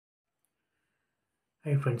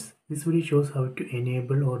Hi friends, this video shows how to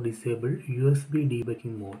enable or disable USB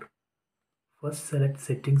debugging mode. First select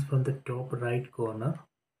settings from the top right corner,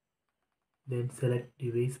 then select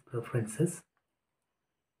device preferences,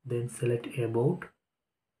 then select about,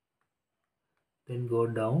 then go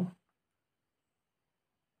down,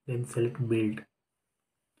 then select build.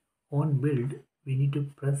 On build, we need to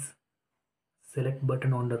press select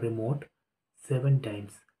button on the remote 7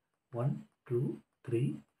 times. 1, 2,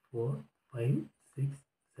 3, 4, 5, 6,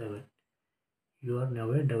 7. You are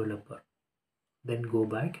now a developer. Then go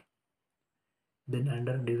back. Then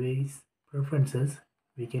under device preferences,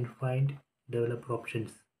 we can find developer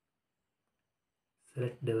options.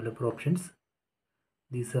 Select developer options.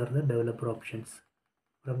 These are the developer options.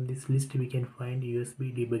 From this list, we can find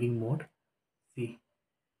USB debugging mode. See,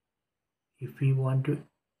 if we want to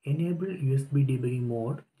enable USB debugging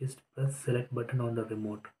mode, just press select button on the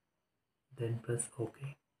remote. Then press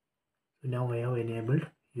OK. So now I have enabled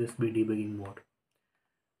USB debugging mode.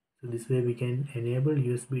 So this way we can enable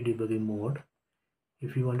USB debugging mode.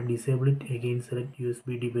 If you want to disable it, again select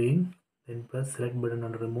USB debugging, then press select button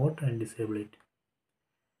on the remote and disable it.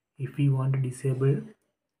 If we want to disable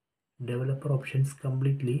developer options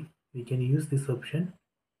completely, we can use this option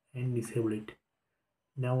and disable it.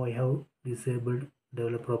 Now I have disabled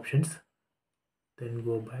developer options, then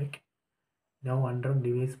go back. Now under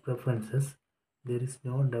device preferences, there is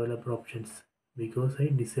no developer options because I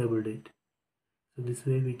disabled it. So this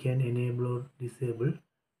way we can enable or disable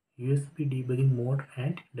USB debugging mode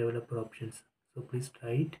and developer options. So please try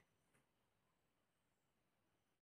it.